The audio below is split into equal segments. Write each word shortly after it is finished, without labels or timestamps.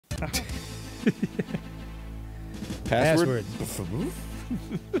Password.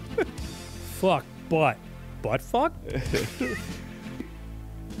 Fuck, butt. Butt fuck?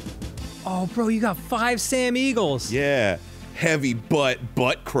 Oh, bro, you got 5 Sam Eagles. Yeah. Heavy butt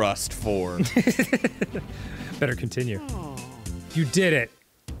crust form. Better continue. You did it.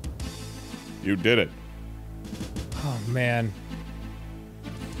 You did it. Oh, man.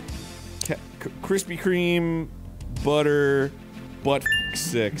 Krispy Kreme, butter, butt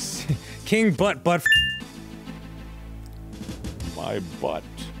 6. King butt. My butt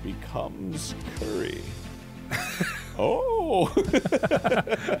becomes curry. Oh! Which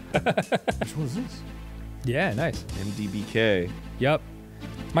one is this? Yeah, nice. MDBK. Yep.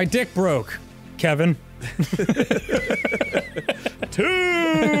 My dick broke, Kevin.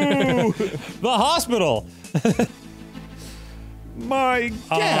 2! The hospital! My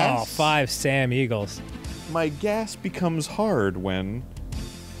gas! Oh, 5 Sam Eagles. My gas becomes hard when...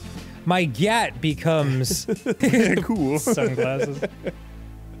 My gat becomes... Cool. Sunglasses.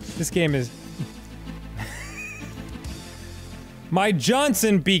 This game is... My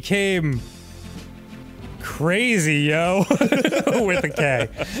Johnson became... crazy, yo. With a K.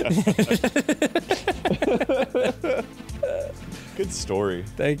 Good story.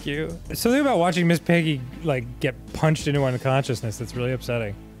 Thank you. Something about watching Miss Piggy, like, get punched into unconsciousness that's really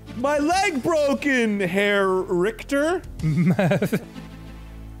upsetting. My leg broken, Herr Richter.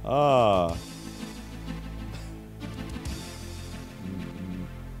 Ah.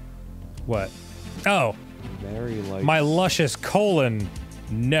 What? Oh. Very like... My luscious colon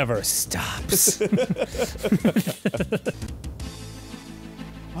never stops.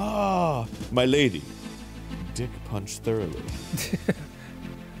 Ah, my lady. Dick punch thoroughly.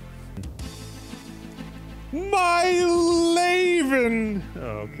 My Laven!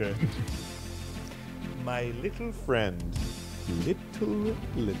 Oh, okay. My little friend. Little.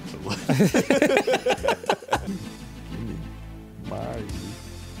 Give me my...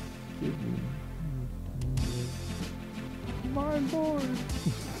 Give me... My lord.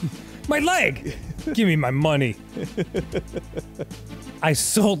 My leg! Give me my money. I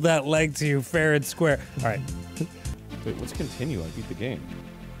sold that leg to you fair and square. Alright. Wait, let's continue. I beat the game.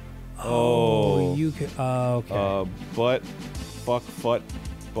 Oh, you can. Oh, okay. Butt, fuck, buck.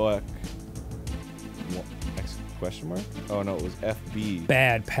 What? Question mark? Oh no, it was FB.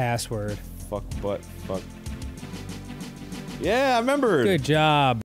 Bad password. Fuck, butt, fuck. Yeah, I remember. Good job.